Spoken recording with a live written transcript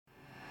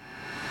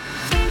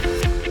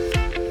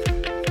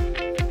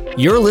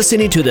You're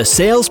listening to the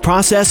Sales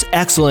Process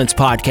Excellence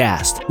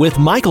Podcast with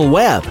Michael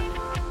Webb.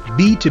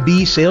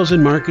 B2B sales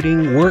and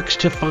marketing works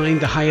to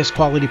find the highest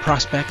quality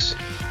prospects,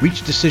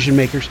 reach decision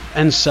makers,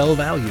 and sell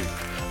value.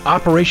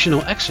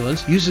 Operational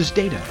excellence uses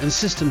data and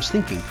systems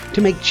thinking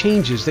to make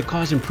changes that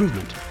cause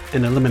improvement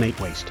and eliminate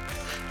waste.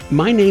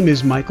 My name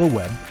is Michael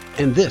Webb,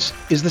 and this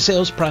is the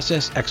Sales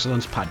Process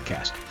Excellence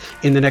Podcast.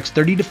 In the next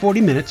 30 to 40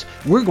 minutes,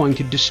 we're going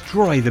to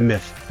destroy the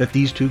myth that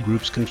these two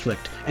groups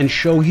conflict and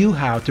show you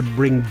how to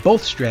bring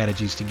both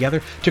strategies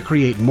together to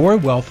create more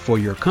wealth for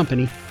your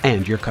company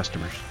and your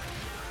customers.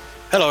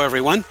 Hello,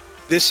 everyone.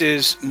 This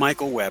is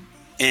Michael Webb,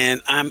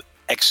 and I'm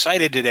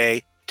excited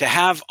today to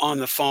have on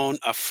the phone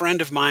a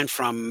friend of mine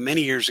from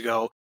many years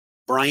ago,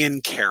 Brian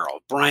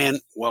Carroll.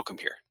 Brian, welcome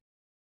here.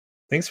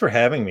 Thanks for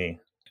having me.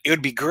 It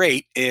would be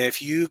great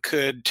if you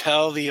could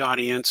tell the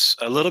audience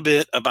a little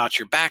bit about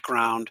your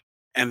background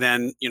and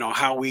then,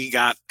 how we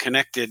got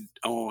connected.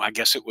 I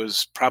guess it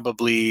was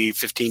probably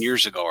 15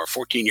 years ago or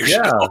 14 years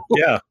ago.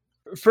 Yeah.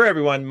 For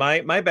everyone,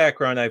 my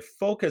background, I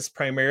focus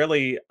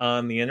primarily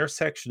on the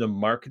intersection of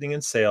marketing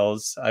and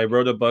sales. I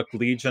wrote a book,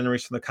 Lead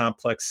Generation: The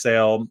Complex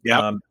Sale.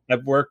 Yep.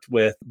 I've worked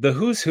with the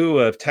who's who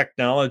of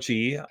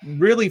technology,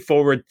 really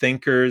forward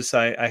thinkers.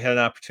 I had an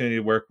opportunity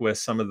to work with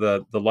some of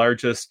the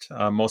largest,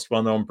 most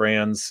well-known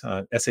brands,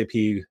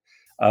 SAP,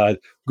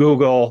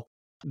 Google,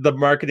 the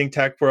marketing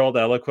tech world,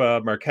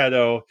 Eloqua,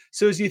 Marketo.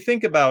 So as you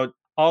think about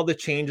all the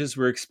changes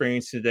we're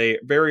experiencing today,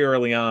 very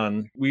early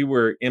on, we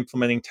were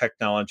implementing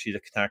technology to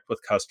connect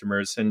with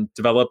customers and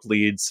develop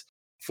leads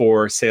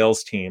for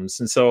sales teams.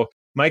 And so,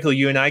 Michael,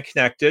 you and I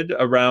connected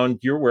around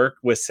your work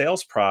with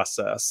sales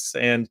process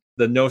and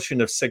the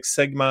notion of Six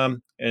Sigma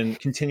and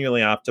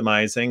continually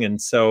optimizing.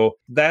 And so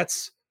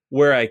that's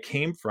where I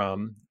came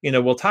from.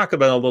 We'll talk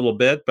about it a little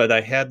bit, but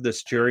I had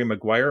this Jerry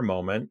Maguire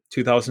moment,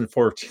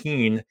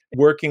 2014,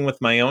 working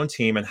with my own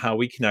team and how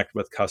we connect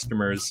with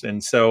customers.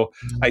 And so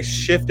I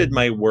shifted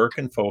my work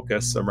and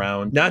focus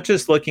around not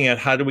just looking at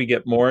how do we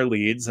get more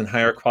leads and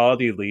higher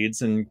quality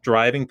leads and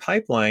driving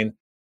pipeline,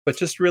 but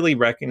just really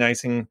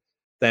recognizing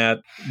that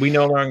we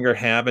no longer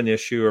have an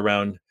issue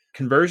around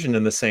conversion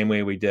in the same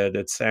way we did.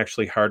 It's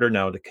actually harder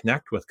now to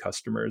connect with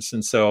customers.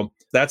 And so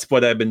that's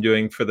what I've been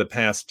doing for the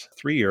past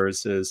 3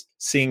 years, is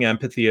seeing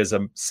empathy as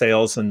a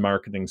sales and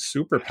marketing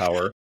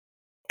superpower.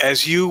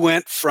 As you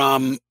went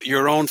from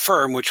your own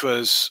firm, which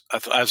was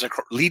as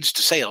Leads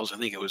to Sales, I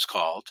think it was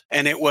called,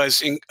 and it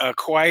was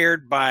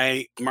acquired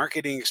by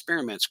Marketing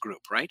Experiments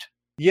Group, right?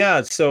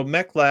 Yeah, so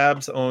Mech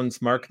Labs owns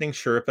Marketing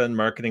Sherpa and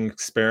Marketing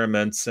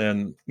Experiments.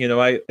 And,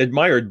 I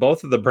admired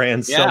both of the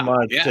brands so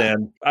much. Yeah.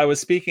 And I was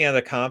speaking at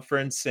a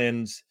conference,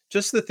 and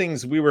just the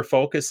things we were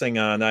focusing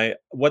on,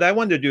 what I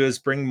wanted to do is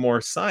bring more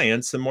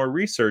science and more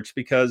research,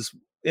 because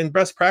in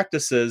best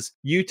practices,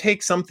 you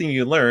take something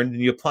you learned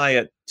and you apply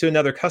it to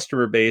another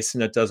customer base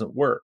and it doesn't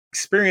work.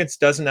 Experience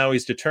doesn't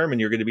always determine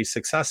you're going to be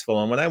successful.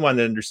 And what I want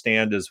to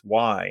understand is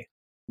why.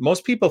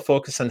 Most people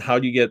focus on how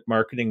do you get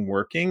marketing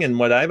working. And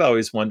what I've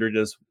always wondered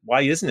is,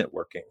 why isn't it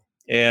working?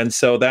 And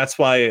so that's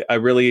why I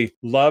really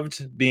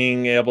loved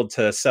being able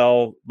to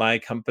sell my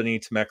company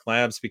to Mech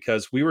Labs,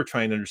 because we were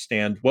trying to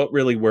understand what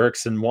really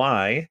works and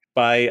why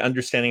by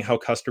understanding how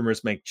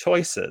customers make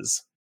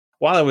choices.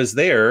 While I was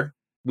there,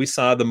 we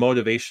saw the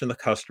motivation of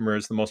the customer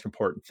is the most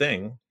important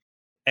thing.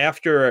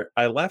 After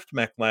I left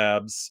Mech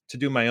Labs to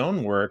do my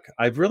own work,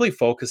 I've really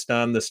focused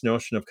on this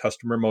notion of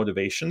customer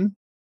motivation.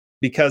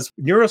 Because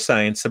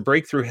neuroscience, a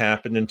breakthrough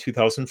happened in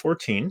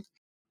 2014,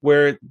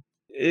 where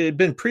it had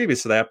been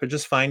previous to that, but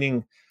just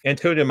finding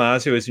Antonio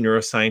Damasio is a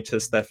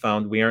neuroscientist that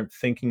found we aren't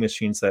thinking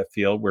machines that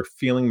feel, we're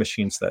feeling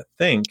machines that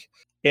think.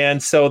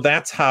 And so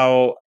that's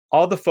how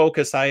all the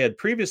focus I had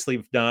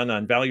previously done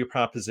on value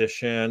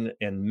proposition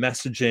and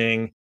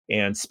messaging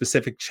and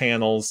specific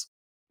channels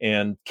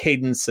and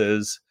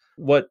cadences,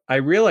 what I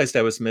realized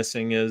I was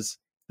missing is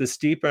this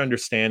deeper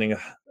understanding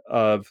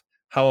of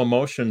how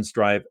emotions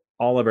drive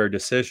all of our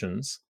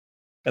decisions.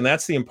 And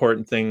that's the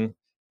important thing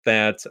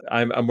that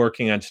I'm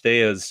working on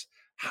today, is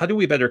how do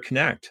we better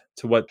connect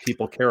to what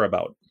people care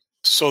about?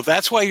 So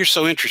that's why you're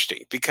so interesting,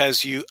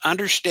 because you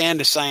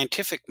understand the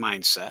scientific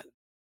mindset.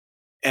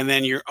 And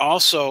then you're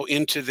also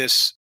into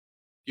this,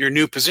 your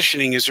new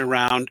positioning is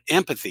around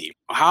empathy.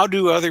 How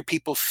do other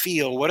people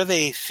feel? What are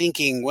they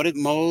thinking? What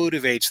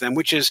motivates them?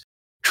 Which is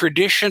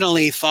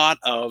traditionally thought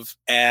of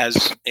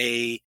as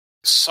a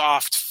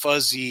soft,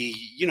 fuzzy,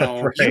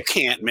 Right. You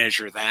can't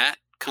measure that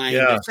kind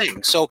of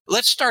thing. So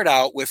let's start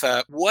out with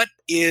what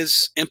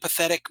is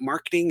empathetic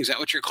marketing? Is that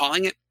what you're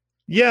calling it?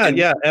 Yeah.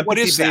 What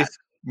is that? Empathy-based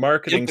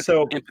marketing.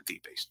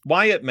 Empathy-based.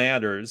 Why it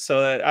matters.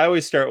 So that I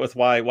always start with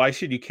why. Why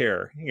should you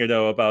care,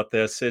 about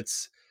this?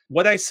 It's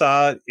what I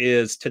saw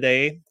is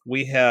today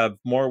we have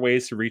more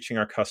ways to reaching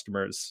our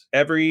customers.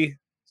 Every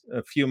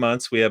a few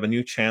months, we have a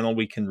new channel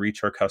we can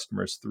reach our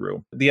customers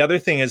through. The other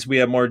thing is we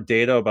have more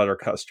data about our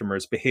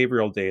customers,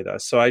 behavioral data.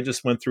 So I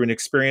just went through an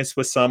experience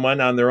with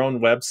someone on their own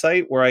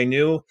website where I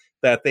knew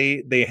that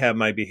they have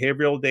my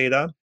behavioral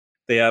data,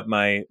 they have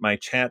my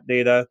chat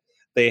data,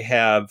 They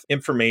have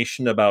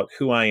information about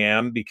who I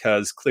am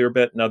because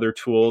Clearbit and other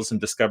tools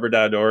and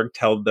discover.org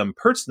tell them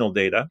personal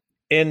data.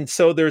 And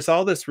so there's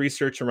all this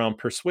research around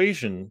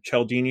persuasion,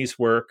 Cialdini's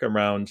work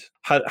around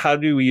how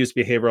do we use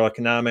behavioral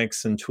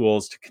economics and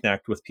tools to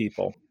connect with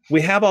people.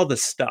 We have all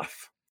this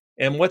stuff.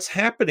 And what's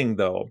happening,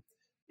 though,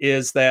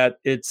 is that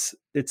it's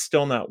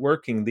still not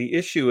working. The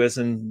issue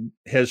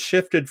has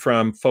shifted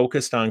from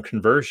focused on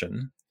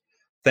conversion,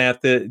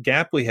 that the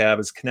gap we have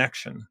is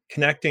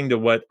connecting to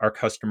what our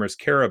customers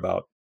care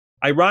about.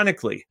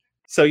 Ironically,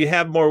 so you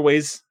have more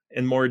ways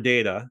and more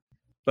data,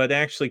 but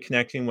actually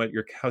connecting what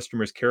your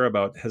customers care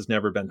about has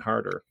never been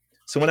harder.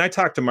 So when I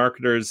talk to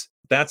marketers,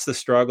 that's the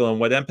struggle. And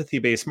what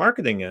empathy-based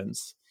marketing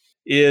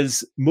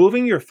is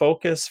moving your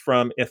focus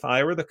from, if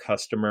I were the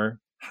customer,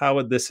 how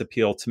would this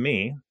appeal to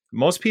me?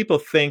 Most people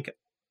think,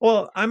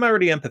 well, I'm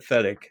already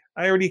empathetic.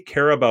 I already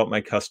care about my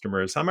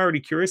customers. I'm already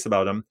curious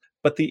about them.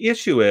 But the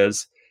issue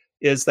is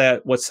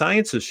that what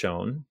science has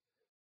shown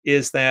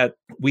is that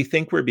we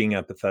think we're being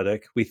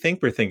empathetic. We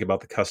think we're thinking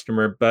about the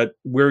customer, but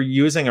we're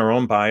using our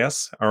own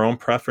bias, our own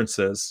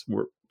preferences.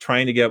 We're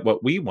trying to get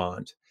what we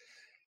want.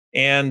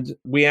 And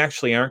we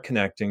actually aren't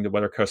connecting to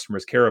what our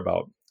customers care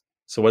about.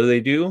 So what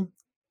do?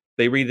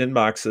 They read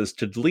inboxes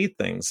to delete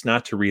things,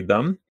 not to read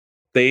them.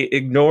 They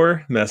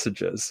ignore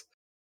messages.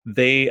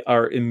 They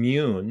are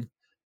immune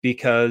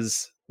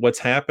because what's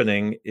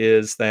happening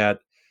is that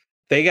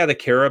they got to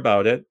care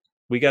about it.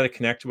 We got to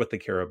connect to what they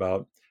care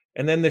about.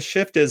 And then the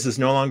shift is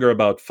no longer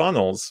about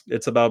funnels.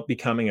 It's about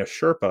becoming a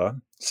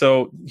Sherpa.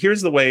 So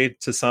here's the way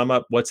to sum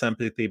up what's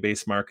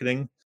empathy-based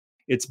marketing.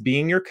 It's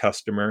being your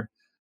customer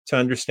to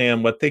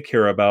understand what they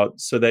care about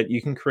so that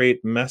you can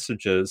create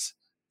messages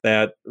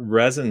that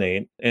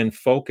resonate and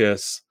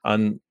focus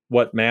on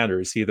what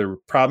matters, either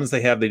problems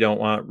they have they don't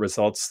want,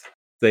 results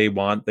they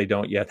want they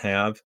don't yet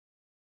have.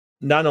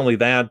 Not only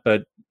that,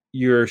 but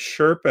you're like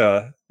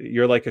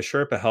a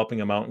Sherpa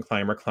helping a mountain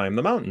climber climb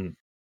the mountain.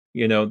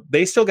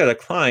 They still got to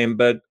climb,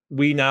 but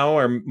we now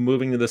are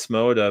moving to this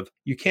mode of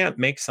you can't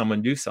make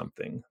someone do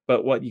something,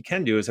 but what you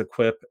can do is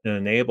equip and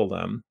enable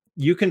them.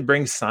 You can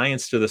bring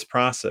science to this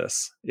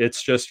process.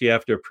 It's just you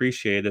have to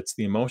appreciate it's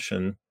the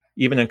emotion.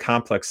 Even in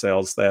complex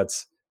sales,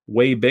 that's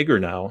way bigger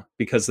now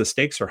because the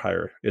stakes are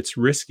higher. It's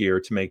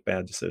riskier to make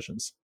bad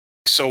decisions.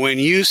 So when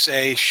you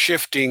say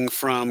shifting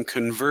from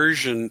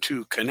conversion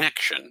to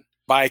connection,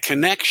 by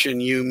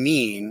connection, you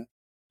mean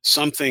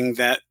something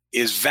that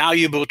is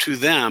valuable to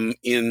them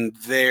in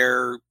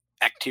their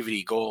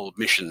activity, goal,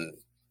 mission,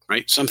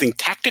 right? Something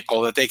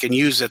tactical that they can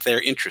use that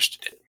they're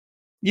interested in.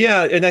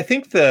 Yeah, and I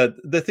think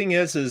the thing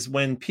is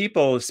when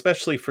people,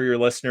 especially for your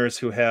listeners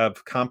who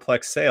have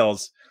complex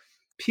sales,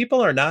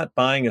 people are not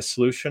buying a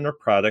solution or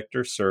product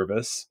or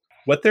service.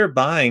 What they're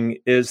buying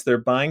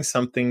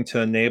something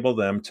to enable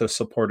them to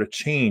support a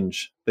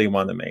change they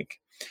want to make.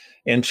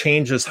 And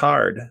change is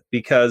hard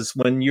because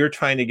when you're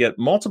trying to get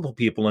multiple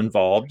people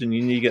involved and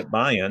you need to get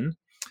buy-in,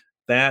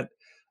 that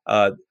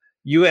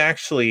you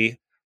actually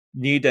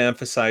need to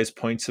emphasize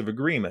points of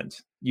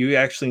agreement. You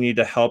actually need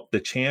to help the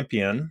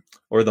champion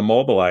or the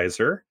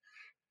mobilizer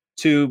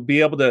to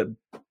be able to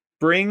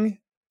bring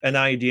an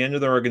idea into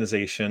their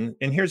organization.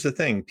 And here's the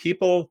thing,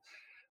 people,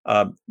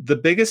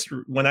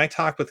 when I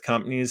talk with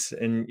companies,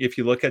 and if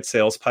you look at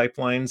sales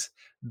pipelines,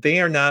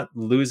 they are not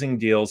losing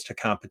deals to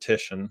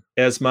competition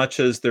as much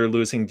as they're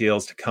losing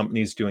deals to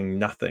companies doing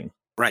nothing.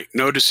 Right.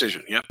 No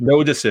decision. Yep.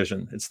 No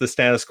decision. It's the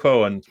status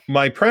quo. And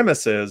my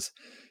premise is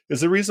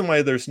the reason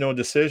why there's no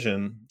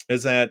decision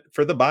is that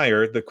for the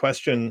buyer, the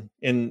question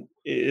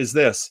is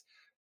this.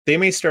 They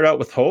may start out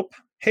with hope.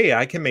 Hey,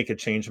 I can make a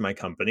change in my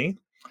company.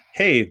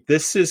 Hey,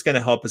 this is going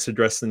to help us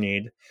address the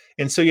need.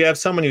 And so you have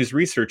someone who's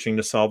researching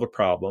to solve a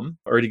problem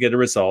or to get a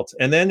result.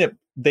 And then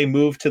they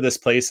move to this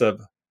place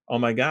of, oh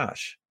my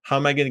gosh, how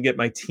am I going to get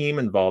my team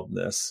involved in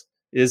this?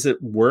 Is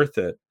it worth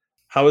it?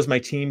 How is my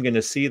team going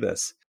to see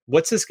this?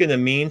 What's this going to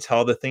mean to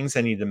all the things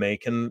I need to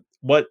make? And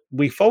what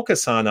we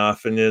focus on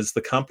often is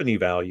the company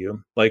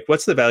value. Like,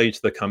 what's the value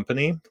to the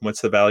company?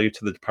 What's the value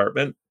to the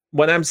department?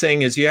 What I'm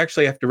saying is you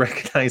actually have to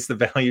recognize the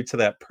value to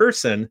that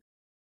person,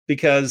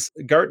 because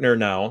Gartner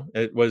now,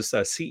 it was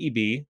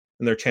CEB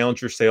and their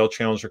Challenger Sale,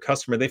 Challenger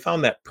Customer, they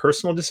found that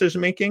personal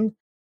decision-making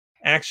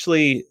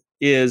actually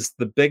is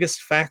the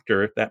biggest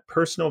factor, that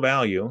personal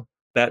value,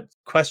 that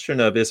question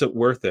of, is it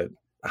worth it?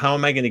 How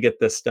am I going to get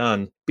this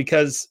done?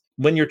 Because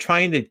when you're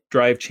trying to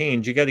drive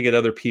change, you got to get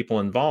other people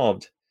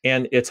involved.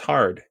 And it's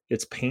hard.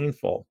 It's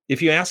painful.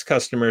 If you ask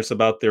customers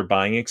about their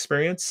buying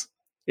experience,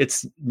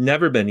 it's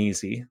never been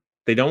easy.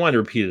 They don't want to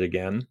repeat it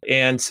again.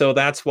 And so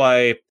that's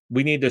why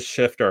we need to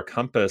shift our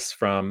compass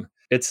from,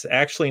 it's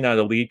actually not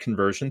a lead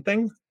conversion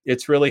thing.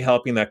 It's really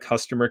helping that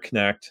customer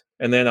connect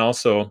and then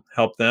also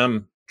help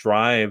them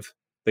drive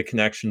the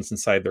connections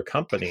inside their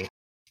company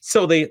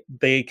so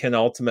they can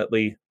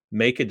ultimately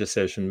make a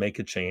decision, make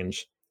a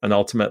change. And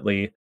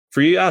ultimately,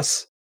 for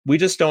us, we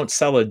just don't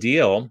sell a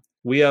deal.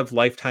 We have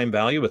lifetime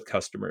value with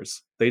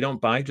customers. They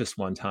don't buy just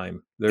one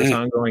time. There's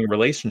ongoing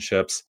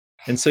relationships.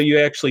 And so you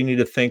actually need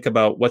to think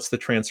about what's the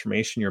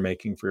transformation you're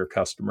making for your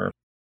customer.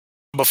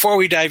 Before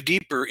we dive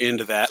deeper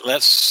into that,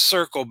 let's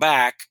circle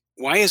back.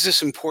 Why is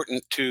this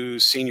important to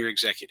senior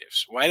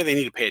executives? Why do they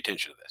need to pay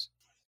attention to this?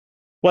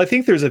 Well, I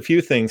think there's a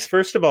few things.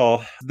 First of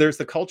all, there's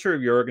the culture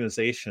of your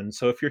organization.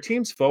 So if your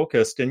team's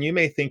focused, and you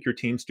may think your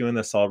team's doing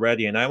this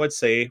already, and I would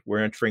say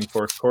we're entering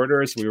fourth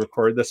quarter as we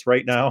record this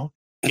right now.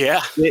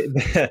 Yeah.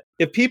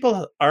 If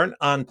people aren't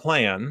on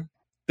plan,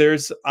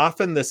 there's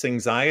often this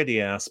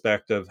anxiety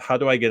aspect of how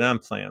do I get on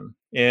plan?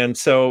 And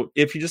so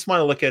if you just want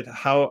to look at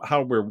how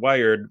we're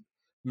wired,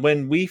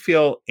 when we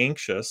feel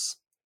anxious,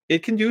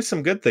 it can do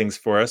some good things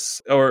for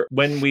us. Or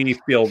when we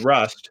feel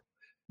rushed,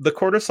 the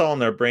cortisol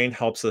in our brain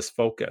helps us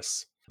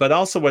focus. But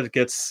also what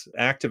gets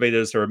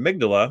activated is our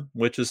amygdala,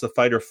 which is the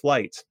fight or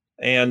flight.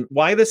 And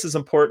why this is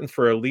important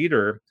for a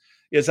leader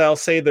is I'll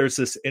say there's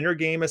this inner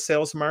game of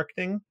sales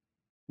marketing,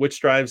 which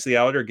drives the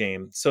outer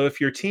game. So if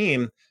your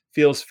team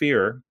feels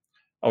fear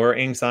or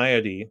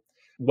anxiety,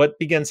 what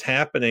begins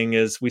happening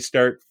is we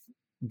start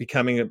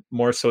becoming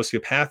more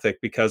sociopathic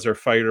because our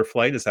fight or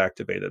flight is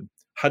activated.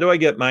 How do I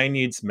get my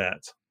needs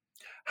met?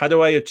 How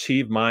do I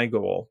achieve my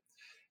goal?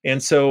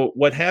 And so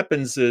what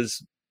happens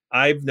is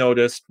I've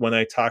noticed when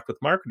I talk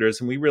with marketers,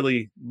 and we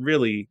really,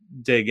 really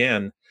dig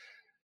in,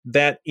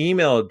 that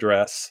email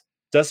address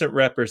doesn't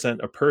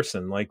represent a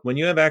person. Like when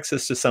you have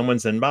access to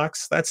someone's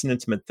inbox, that's an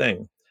intimate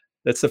thing.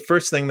 That's the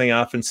first thing they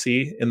often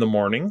see in the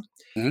morning.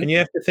 Mhm. And you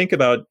have to think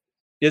about,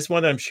 is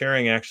what I'm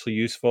sharing actually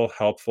useful,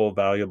 helpful,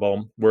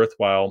 valuable,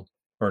 worthwhile,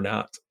 or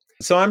not?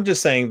 So I'm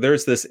just saying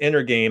there's this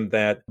inner game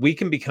that we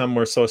can become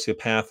more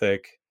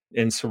sociopathic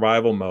in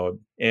survival mode.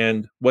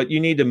 And what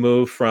you need to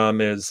move from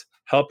is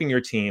helping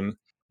your team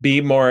be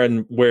more in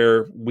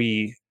where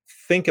we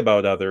think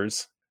about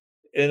others.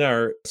 In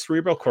our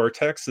cerebral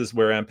cortex is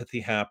where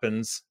empathy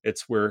happens.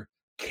 It's where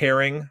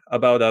caring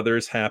about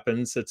others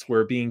happens. It's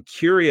where being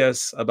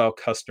curious about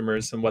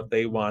customers and what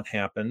they want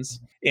happens.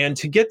 And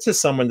to get to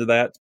someone to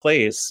that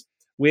place,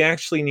 we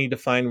actually need to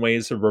find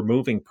ways of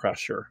removing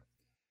pressure.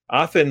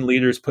 Often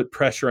leaders put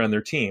pressure on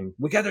their team.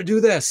 We got to do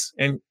this.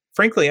 And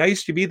frankly, I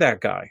used to be that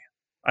guy.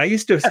 I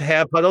used to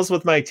have huddles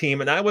with my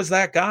team, and I was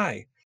that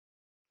guy.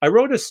 I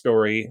wrote a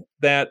story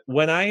that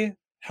when I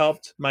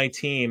helped my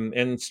team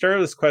and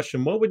started this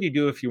question, what would you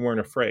do if you weren't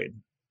afraid?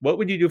 What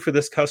would you do for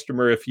this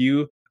customer if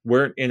you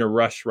weren't in a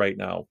rush right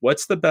now?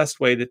 What's the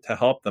best way to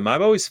help them?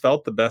 I've always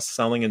felt the best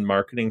selling and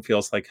marketing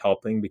feels like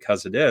helping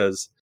because it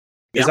is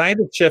I had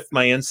to shift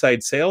my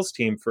inside sales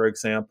team, for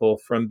example,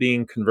 from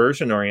being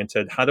conversion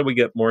oriented, how do we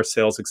get more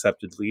sales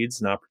accepted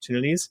leads and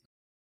opportunities,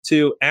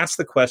 to ask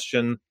the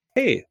question,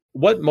 hey,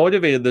 what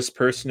motivated this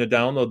person to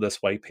download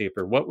this white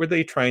paper? What were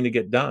they trying to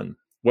get done?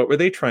 What were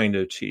they trying to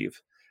achieve?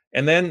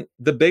 And then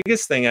the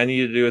biggest thing I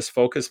need to do is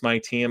focus my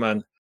team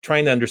on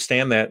trying to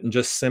understand that and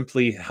just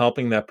simply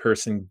helping that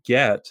person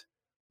get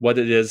what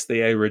it is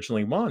they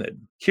originally wanted.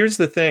 Here's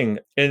the thing,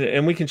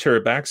 and we can share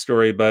a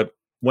backstory, but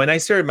when I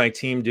started my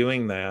team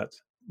doing that,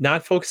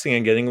 not focusing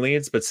on getting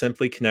leads, but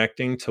simply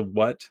connecting to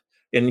what,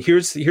 and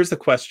here's the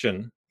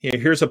question.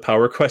 Here's a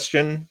power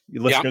question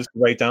you listeners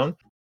can write down.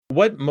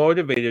 What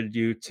motivated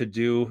you to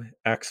do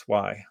X,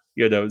 Y,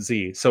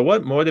 Z? So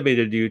what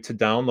motivated you to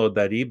download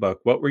that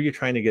ebook? What were you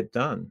trying to get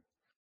done?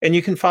 And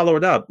you can follow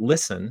it up,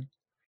 listen.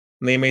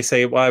 And they may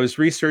say, well, I was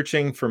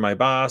researching for my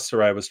boss,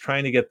 or I was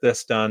trying to get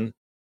this done.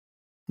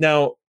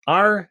 Now,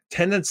 our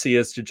tendency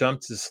is to jump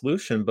to the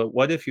solution, but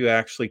what if you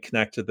actually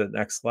connect to the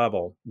next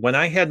level? When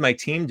I had my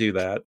team do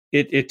that,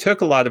 it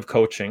took a lot of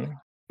coaching,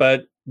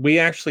 but we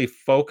actually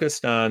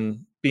focused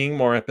on being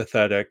more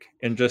empathetic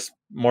and just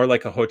more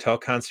like a hotel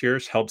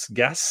concierge helps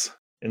guests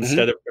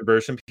instead of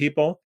conversion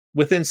people.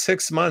 Within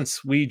 6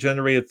 months, we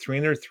generated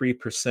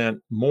 303%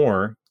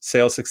 more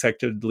sales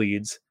executive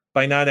leads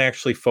by not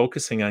actually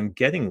focusing on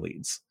getting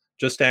leads,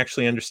 just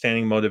actually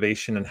understanding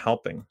motivation and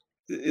helping.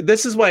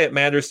 This is why it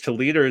matters to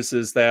leaders,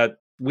 is that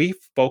we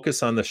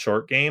focus on the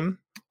short game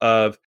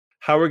of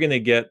how we're going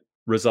to get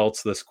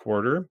results this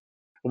quarter.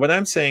 What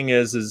I'm saying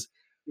is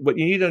what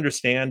you need to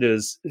understand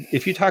is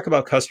if you talk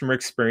about customer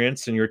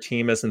experience and your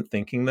team isn't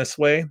thinking this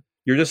way,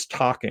 you're just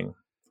talking.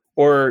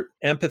 Or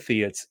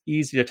empathy, it's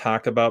easy to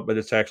talk about, but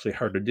it's actually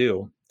hard to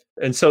do.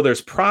 And so there's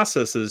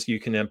processes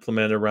you can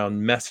implement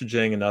around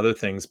messaging and other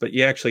things, but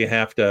you actually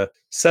have to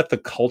set the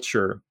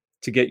culture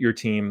to get your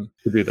team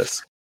to do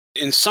this.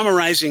 In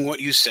summarizing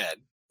what you said,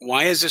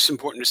 why is this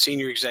important to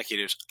senior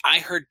executives? I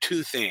heard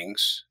two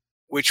things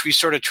which we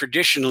sort of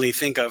traditionally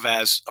think of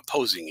as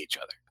opposing each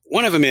other.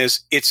 One of them is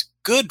it's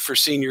good for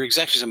senior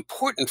executives,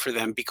 important for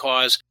them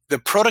because the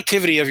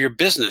productivity of your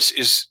business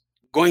is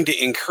going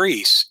to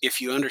increase if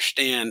you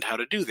understand how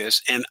to do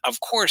this. And of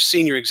course,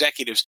 senior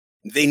executives,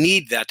 they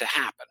need that to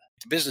happen.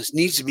 The business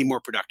needs to be more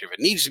productive.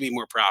 It needs to be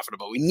more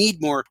profitable. We need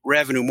more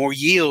revenue, more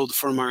yield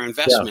from our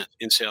investment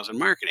in sales and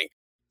marketing.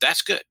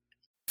 That's good.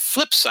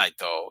 Flip side,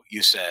 though,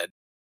 you said,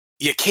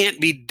 you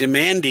can't be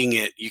demanding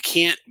it. You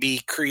can't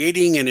be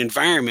creating an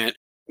environment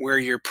where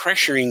you're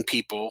pressuring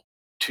people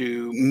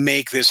to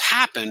make this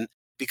happen,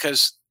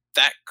 because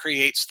that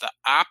creates the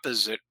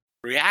opposite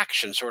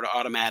reaction sort of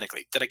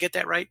automatically. Did I get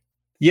that right?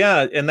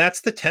 Yeah, and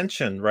that's the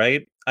tension,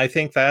 right? I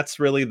think that's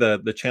really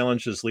the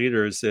challenge as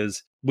leaders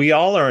is we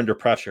all are under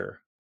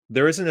pressure.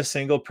 There isn't a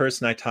single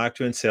person I talk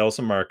to in sales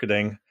and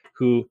marketing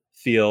who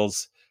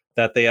feels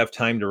that they have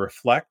time to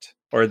reflect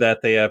or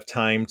that they have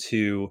time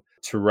to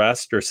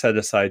rest or set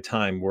aside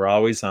time. We're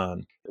always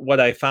on. What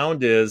I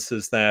found is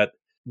that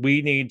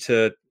we need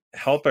to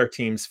help our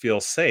teams feel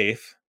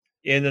safe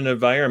in an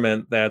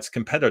environment that's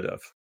competitive.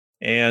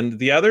 And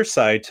the other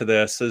side to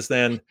this is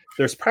then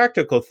there's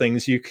practical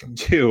things you can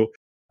do.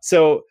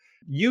 So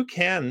you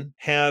can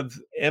have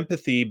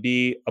empathy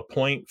be a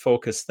point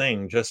focused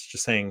thing, just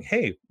saying,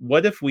 hey,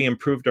 what if we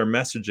improved our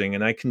messaging?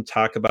 And I can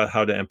talk about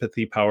how to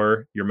empathy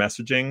power your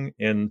messaging.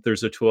 And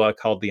there's a tool I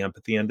call the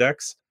Empathy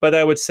Index. But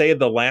I would say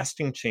the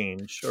lasting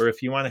change, or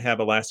if you want to have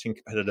a lasting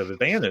competitive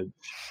advantage,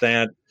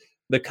 that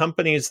the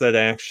companies that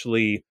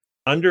actually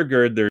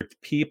undergird their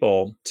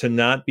people to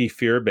not be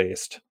fear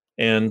based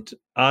and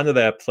onto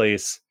that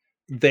place,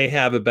 they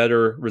have a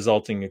better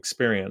resulting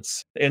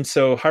experience. And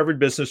so Harvard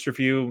Business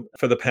Review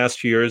for the past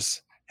few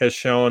years has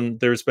shown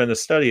there's been a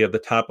study of the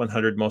top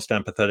 100 most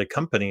empathetic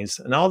companies,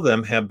 and all of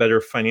them have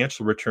better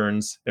financial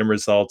returns and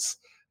results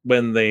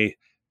when they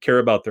care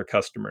about their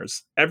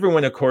customers.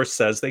 Everyone, of course,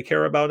 says they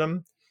care about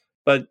them,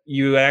 but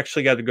you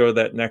actually got to go to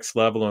that next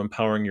level of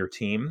empowering your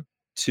team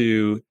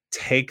to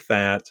take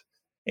that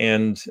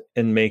and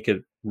make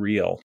it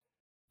real.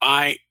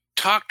 I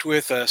talked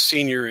with a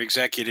senior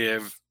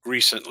executive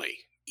recently.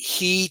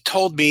 He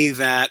told me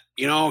that,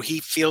 he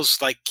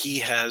feels like he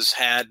has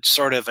had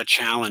sort of a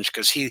challenge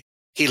because he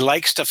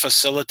likes to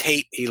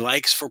facilitate. He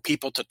likes for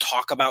people to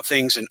talk about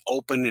things in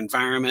open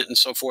environment and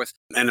so forth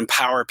and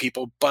empower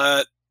people.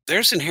 But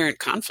there's inherent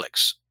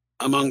conflicts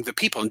among the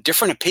people and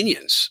different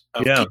opinions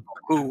of people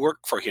who work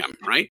for him,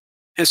 right?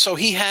 And so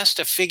he has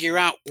to figure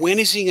out when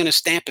is he going to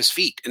stamp his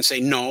feet and say,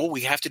 no,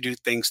 we have to do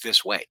things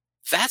this way.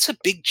 That's a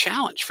big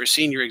challenge for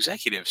senior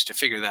executives to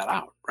figure that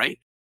out, right?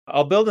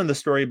 I'll build on the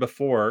story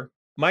before.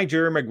 My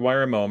Jerry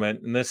Maguire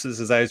moment, and this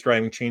is as I was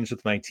driving change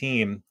with my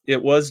team,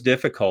 it was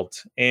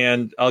difficult.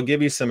 And I'll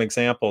give you some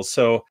examples.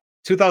 So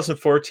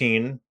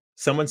 2014,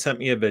 someone sent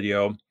me a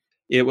video.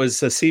 It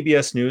was a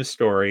CBS News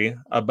story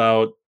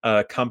about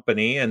a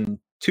company, and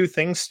two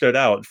things stood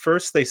out.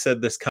 First, they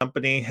said this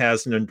company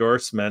has an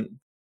endorsement.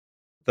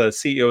 The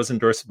CEO is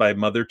endorsed by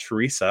Mother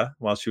Teresa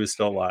while she was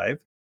still alive.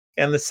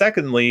 And the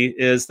secondly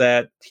is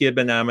that he had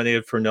been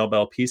nominated for a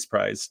Nobel Peace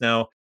Prize.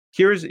 Now,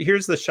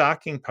 here's the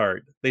shocking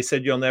part. They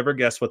said, you'll never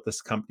guess what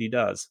this company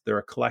does. They're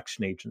a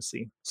collection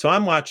agency. So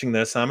I'm watching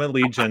this. I'm a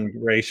lead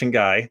generation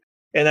guy.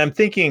 And I'm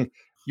thinking,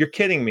 you're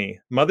kidding me.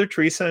 Mother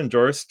Teresa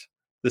endorsed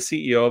the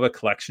CEO of a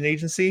collection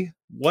agency?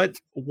 What?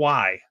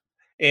 Why?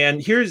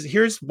 And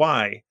here's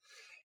why,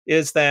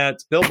 is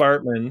that Bill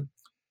Bartman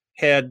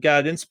had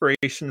got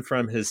inspiration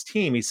from his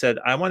team. He said,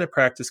 I want to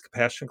practice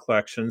compassion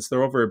collections.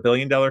 They're over $1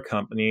 billion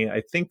company.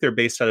 I think they're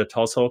based out of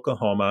Tulsa,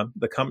 Oklahoma.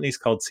 The company's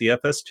called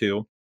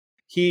CFS2.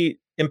 He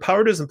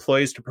empowered his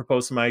employees to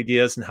propose some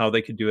ideas and how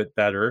they could do it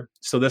better.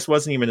 So this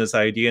wasn't even his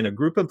idea. And a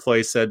group of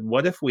employees said,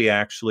 what if we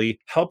actually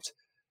helped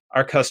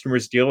our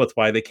customers deal with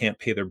why they can't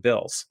pay their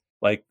bills?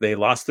 Like they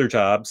lost their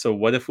job. So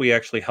what if we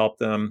actually help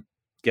them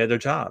get a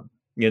job?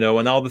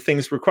 And all the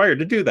things required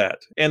to do that.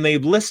 And they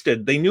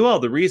knew all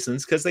the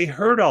reasons because they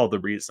heard all the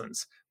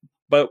reasons.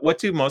 But what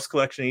do most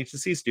collection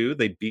agencies do?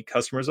 They beat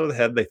customers over the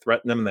head. They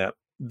threaten them that.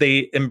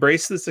 They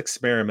embraced this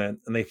experiment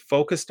and they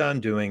focused on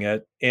doing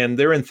it. And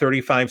they're in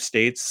 35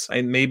 states,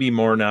 and maybe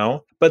more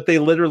now, but they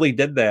literally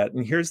did that.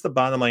 And here's the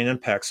bottom line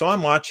impact. So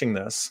I'm watching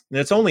this, and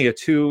it's only a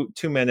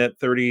 2-minute,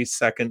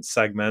 30-second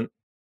segment.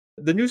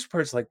 The news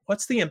reporter's like,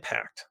 what's the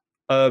impact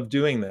of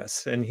doing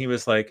this? And he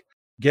was like,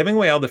 giving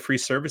away all the free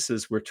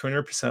services, we're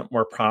 200%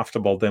 more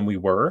profitable than we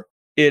were.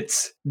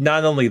 It's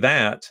not only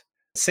that,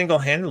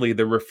 single-handedly,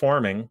 they're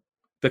reforming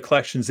the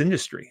collections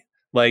industry.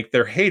 Like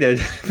they're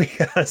hated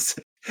because,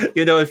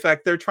 in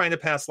fact, they're trying to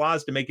pass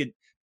laws to make it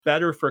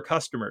better for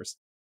customers.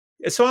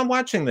 So I'm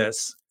watching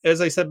this. As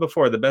I said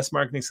before, the best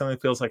marketing something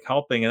feels like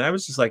helping. And I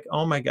was just like,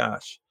 oh my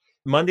gosh.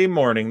 Monday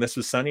morning, this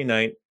was Sunday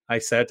night, I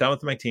sat down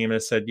with my team and I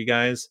said, you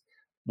guys,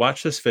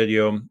 watch this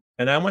video.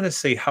 And I want to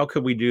say, how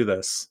could we do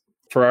this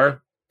for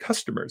our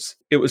customers?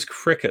 It was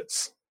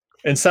crickets.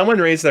 And someone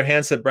raised their hand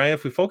and said, Brian,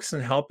 if we focus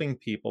on helping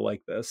people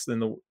like this,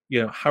 then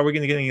how are we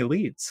going to get any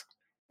leads?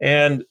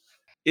 And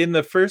in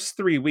the first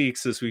 3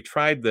 weeks, as we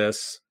tried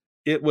this,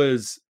 it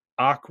was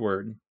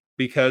awkward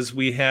because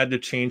we had to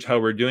change how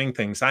we're doing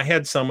things. I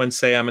had someone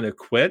say, I'm going to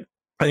quit.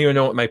 I don't even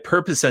know what my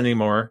purpose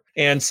anymore.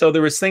 And so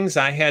there was things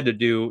I had to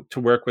do to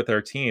work with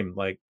our team.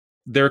 Like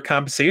their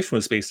compensation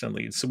was based on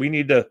leads. So we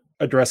need to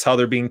address how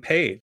they're being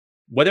paid.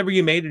 Whatever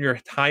you made in your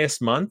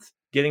highest month,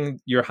 getting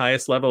your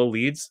highest level of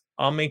leads,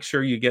 I'll make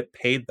sure you get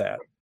paid that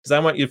because I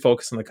want you to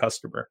focus on the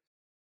customer.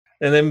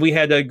 And then we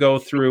had to go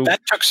through.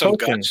 That took some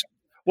guts.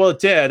 Well, it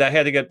did. I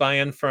had to get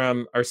buy-in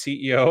from our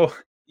CEO.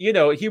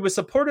 He was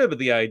supportive of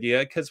the idea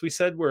because we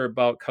said we're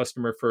about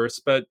customer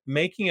first, but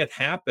making it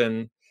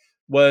happen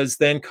was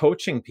then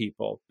coaching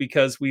people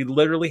because we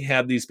literally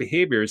had these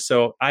behaviors.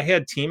 So I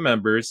had team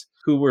members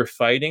who were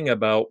fighting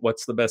about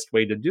what's the best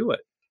way to do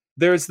it.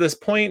 there's this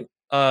point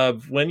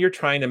of when you're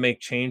trying to make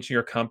change in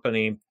your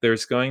company,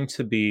 there's going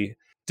to be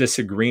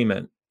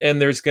disagreement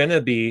and there's going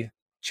to be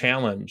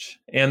challenge,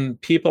 and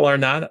people are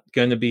not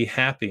going to be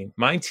happy.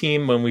 My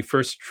team, when we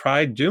first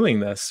tried doing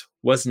this,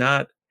 was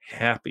not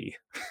happy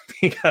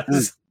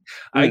because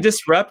I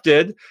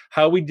disrupted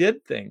how we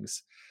did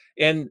things.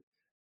 And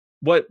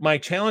what my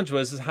challenge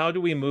was is, how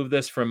do we move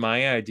this from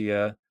my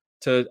idea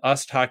to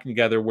us talking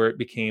together where it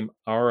became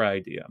our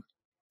idea?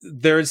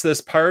 There's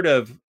this part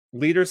of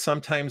leaders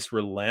sometimes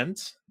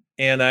relent,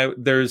 and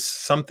there's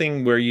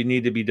something where you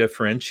need to be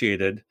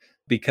differentiated,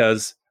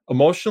 because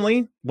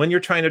emotionally, when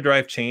you're trying to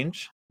drive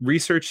change,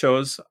 research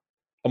shows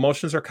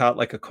emotions are caught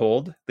like a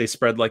cold. They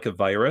spread like a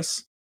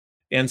virus.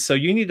 And so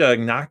you need to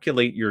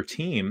inoculate your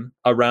team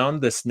around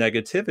this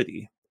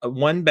negativity.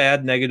 One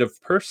bad negative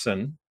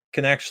person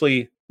can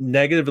actually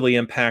negatively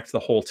impact the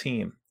whole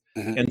team.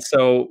 And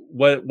so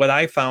what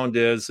I found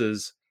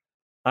is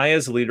I,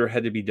 as a leader,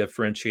 had to be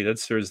differentiated.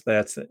 So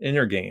that's the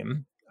inner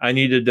game. I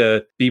needed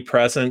to be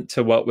present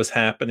to what was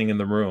happening in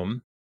the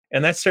room.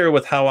 And that started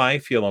with how I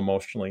feel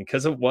emotionally,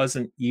 because it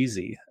wasn't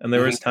easy. And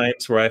there was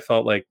times where I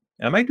felt like,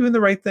 am I doing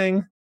the right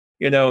thing?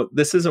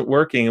 This isn't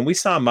working. And we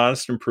saw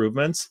modest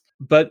improvements,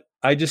 but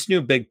I just knew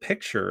big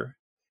picture.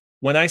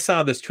 When I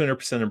saw this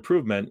 200%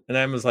 improvement, and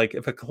I was like,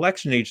 if a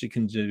collection agency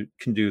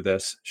can do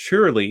this,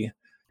 surely,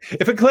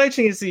 if a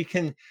collection agency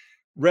can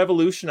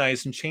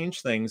revolutionize and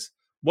change things,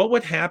 what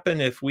would happen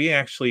if we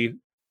actually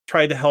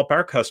tried to help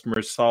our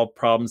customers solve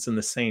problems in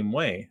the same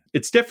way?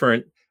 It's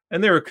different.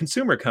 And they're a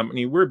consumer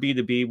company. We're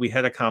B2B. We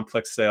had a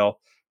complex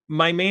sale.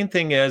 My main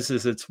thing is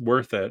it's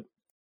worth it.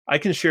 I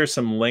can share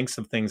some links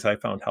of things I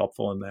found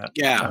helpful in that.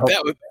 Yeah,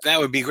 that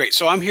would be great.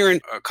 So I'm hearing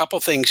a couple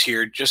things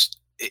here. Just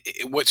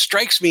what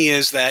strikes me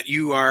is that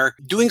you are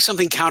doing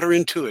something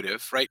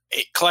counterintuitive, right?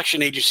 A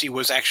collection agency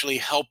was actually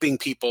helping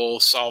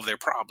people solve their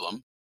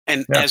problem.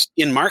 And as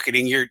in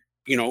marketing, you're,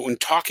 when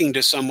talking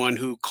to someone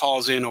who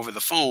calls in over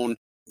the phone,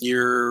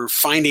 you're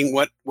finding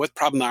what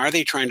problem are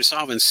they trying to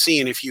solve and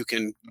seeing if you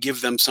can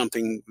give them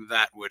something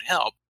that would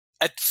help.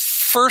 At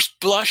first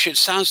blush, it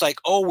sounds like,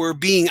 oh, we're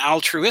being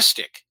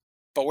altruistic,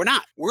 but we're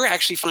not. We're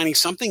actually finding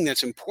something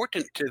that's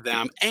important to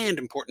them and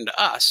important to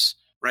us,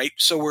 right?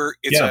 So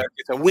it's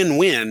a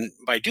win-win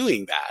by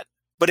doing that.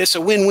 But it's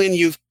a win-win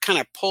you've kind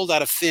of pulled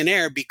out of thin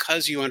air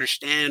because you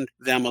understand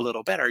them a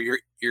little better.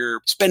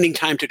 You're spending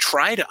time to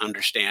try to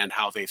understand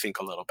how they think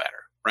a little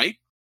better, right?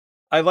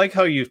 I like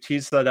how you've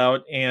teased that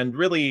out. And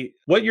really,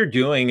 what you're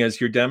doing is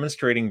you're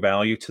demonstrating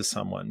value to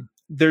someone.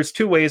 There's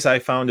two ways I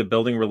found of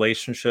building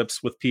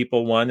relationships with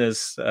people. One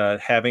is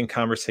having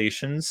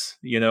conversations,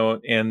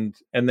 and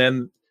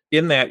then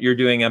in that you're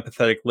doing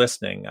empathetic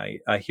listening.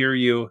 I hear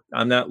you.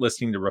 I'm not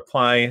listening to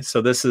reply. So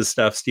this is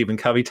stuff Stephen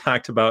Covey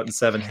talked about in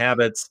 7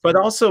 Habits. But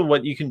also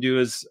what you can do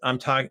is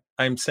I'm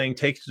saying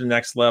take it to the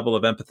next level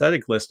of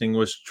empathetic listening,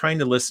 was trying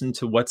to listen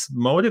to what's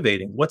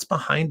motivating, what's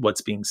behind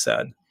what's being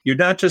said. You're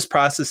not just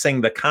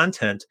processing the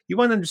content. You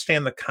want to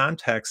understand the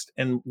context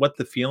and what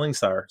the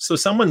feelings are. So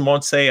someone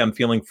won't say, I'm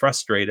feeling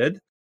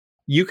frustrated.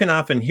 You can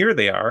often hear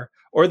they are,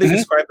 or they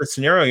describe the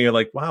scenario and you're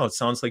like, wow, it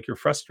sounds like you're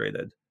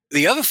frustrated.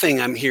 The other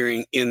thing I'm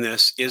hearing in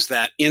this is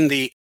that in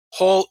the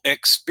whole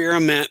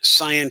experiment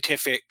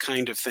scientific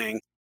kind of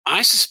thing,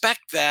 I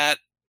suspect that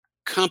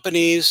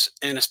companies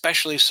and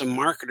especially some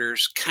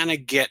marketers kind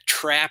of get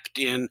trapped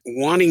in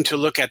wanting to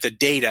look at the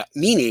data,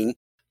 meaning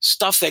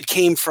stuff that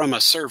came from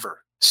a server.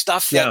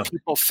 Stuff that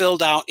people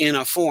filled out in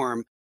a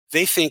form,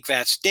 they think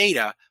that's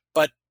data.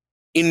 But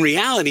in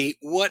reality,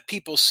 what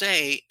people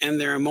say and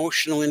their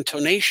emotional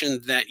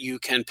intonation that you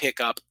can pick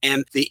up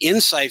and the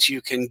insights you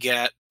can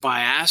get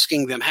by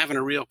asking them, having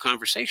a real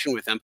conversation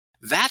with them,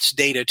 that's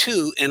data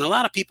too. And a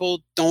lot of people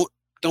don't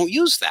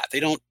use that.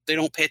 They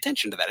don't pay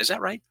attention to that. Is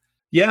that right?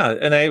 Yeah.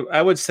 And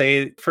I would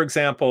say, for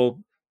example,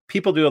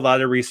 people do a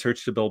lot of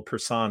research to build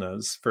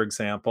personas, for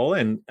example,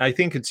 and I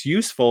think it's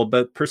useful,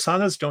 but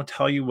personas don't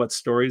tell you what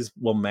stories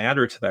will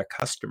matter to that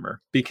customer,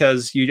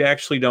 because you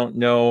actually don't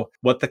know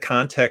what the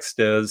context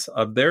is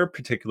of their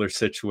particular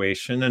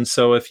situation. And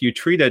so if you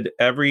treated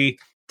every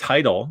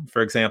title,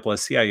 for example, a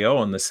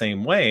CIO, in the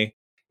same way,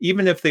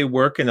 even if they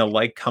work in a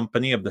like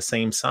company of the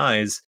same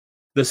size,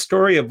 the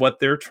story of what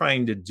they're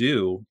trying to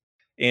do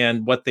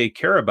and what they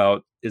care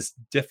about is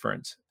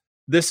different.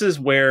 This is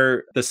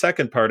where the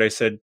second part I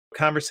said,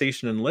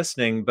 conversation and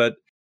listening, but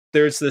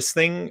there's this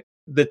thing,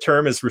 the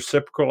term is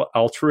reciprocal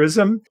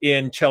altruism.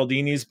 In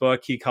Cialdini's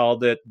book, he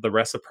called it the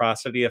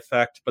reciprocity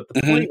effect. But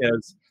the point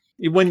is,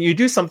 when you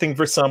do something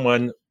for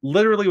someone,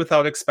 literally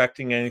without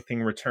expecting anything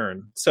in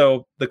return.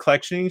 So the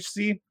collection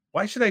agency,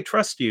 why should I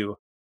trust you?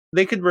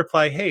 They could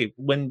reply, hey,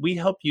 when we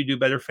help you do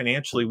better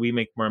financially, we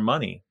make more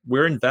money.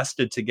 We're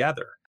invested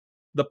together.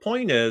 The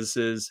point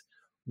is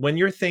when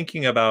you're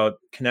thinking about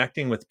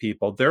connecting with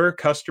people, there are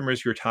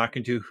customers you're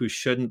talking to who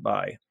shouldn't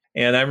buy.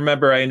 And I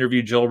remember I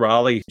interviewed Jill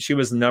Raleigh. She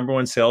was the number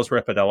 1 sales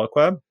rep at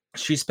Eloqua.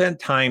 She spent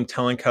time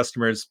telling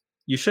customers,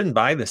 you shouldn't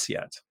buy this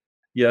yet.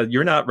 Yeah,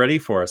 you're not ready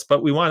for us,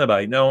 but we want to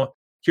buy. No,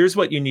 here's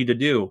what you need to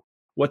do.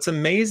 What's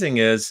amazing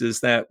is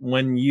that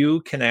when you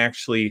can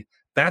actually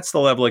That's the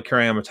level of care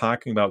I'm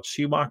talking about.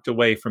 She walked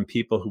away from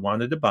people who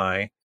wanted to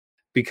buy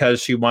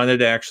because she wanted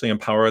to actually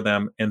empower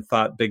them and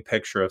thought big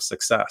picture of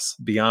success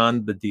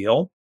beyond the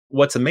deal.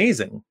 What's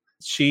amazing,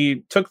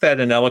 she took that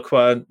in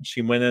Eloqua,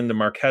 she went into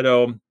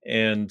Marketo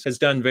and has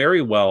done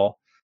very well.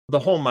 The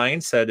whole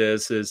mindset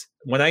is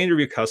when I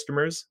interview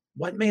customers,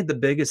 what made the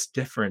biggest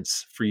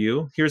difference for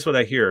you? Here's what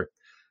I hear.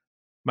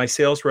 My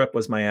sales rep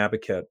was my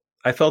advocate.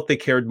 I felt they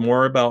cared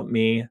more about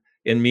me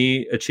and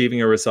me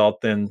achieving a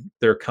result than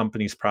their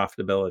company's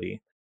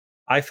profitability.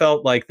 I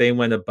felt like they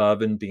went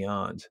above and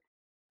beyond.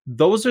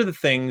 Those are the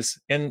things,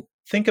 and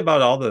think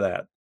about all of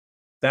that.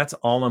 That's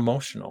all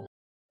emotional.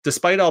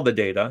 Despite all the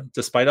data,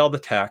 despite all the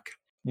tech,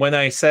 when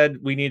I said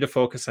we need to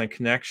focus on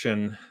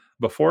connection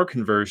before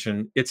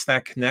conversion, it's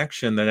that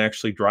connection that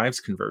actually drives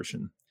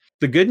conversion.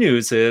 The good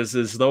news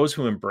is those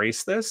who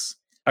embrace this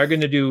are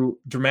going to do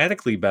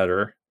dramatically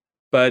better,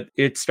 but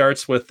it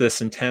starts with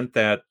this intent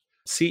that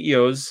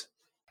CEOs,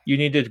 you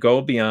need to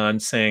go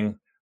beyond saying,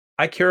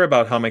 I care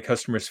about how my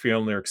customers feel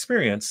in their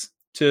experience,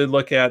 to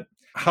look at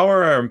how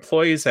are our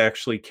employees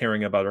actually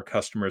caring about our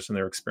customers and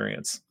their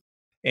experience?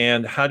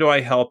 And how do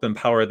I help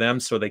empower them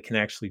so they can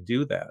actually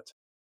do that?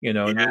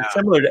 And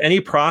similar to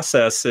any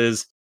process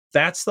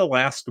that's the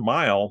last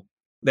mile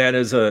that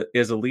as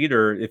a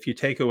leader, if you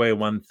take away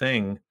one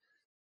thing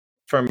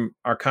from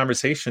our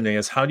conversation today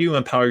is how do you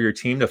empower your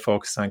team to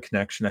focus on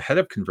connection ahead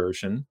of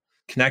conversion,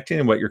 connecting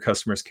to what your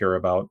customers care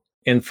about.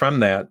 And from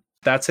that,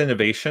 that's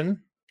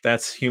innovation.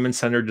 That's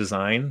human-centered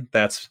design.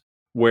 That's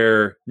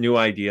where new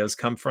ideas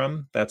come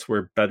from. That's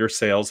where better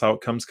sales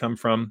outcomes come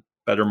from,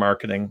 better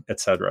marketing, et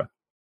cetera.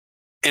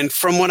 And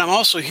from what I'm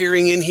also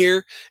hearing in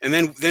here, and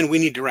then we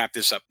need to wrap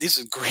this up. This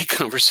is a great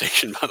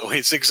conversation, by the way.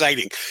 It's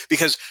exciting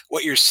because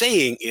what you're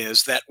saying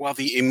is that while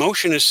the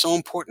emotion is so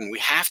important, we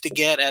have to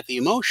get at the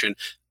emotion.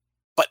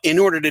 But in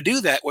order to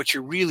do that, what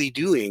you're really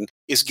doing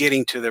is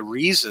getting to the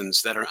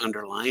reasons that are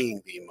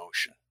underlying the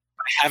emotion.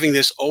 Having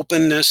this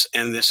openness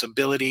and this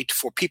ability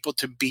for people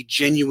to be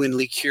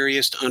genuinely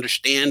curious, to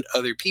understand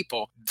other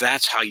people,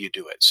 that's how you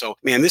do it. So,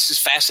 man, this is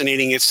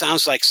fascinating. It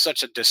sounds like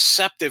such a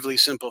deceptively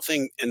simple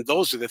thing, and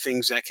those are the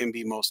things that can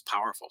be most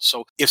powerful.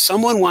 So if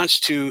someone wants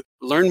to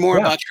learn more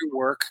about your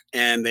work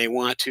and they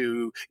want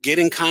to get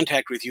in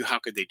contact with you, how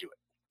could they do it?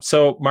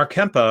 So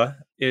Markempa,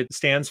 it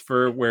stands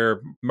for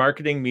Where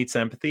Marketing Meets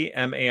Empathy,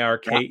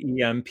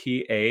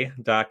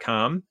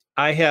 markempa.com.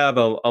 I have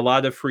a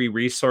lot of free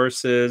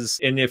resources.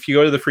 And if you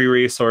go to the free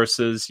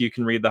resources, you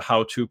can read the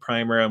how-to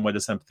primer on what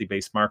is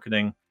empathy-based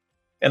marketing.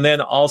 And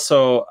then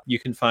also you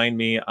can find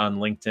me on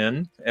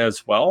LinkedIn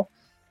as well.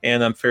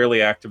 And I'm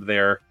fairly active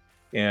there.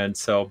 And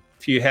so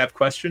if you have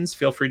questions,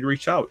 feel free to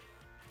reach out.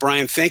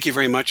 Brian, thank you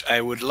very much.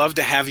 I would love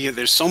to have you.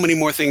 There's so many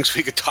more things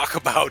we could talk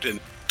about and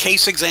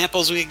case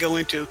examples we could go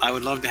into. I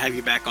would love to have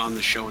you back on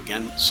the show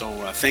again. So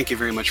thank you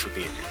very much for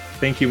being here.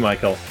 Thank you,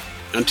 Michael.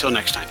 Until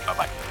next time.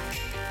 Bye-bye.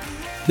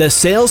 The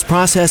Sales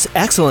Process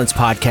Excellence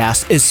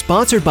Podcast is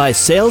sponsored by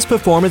Sales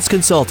Performance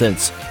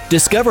Consultants.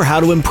 Discover how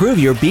to improve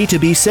your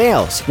B2B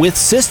sales with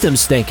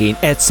systems thinking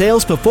at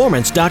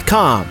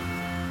salesperformance.com.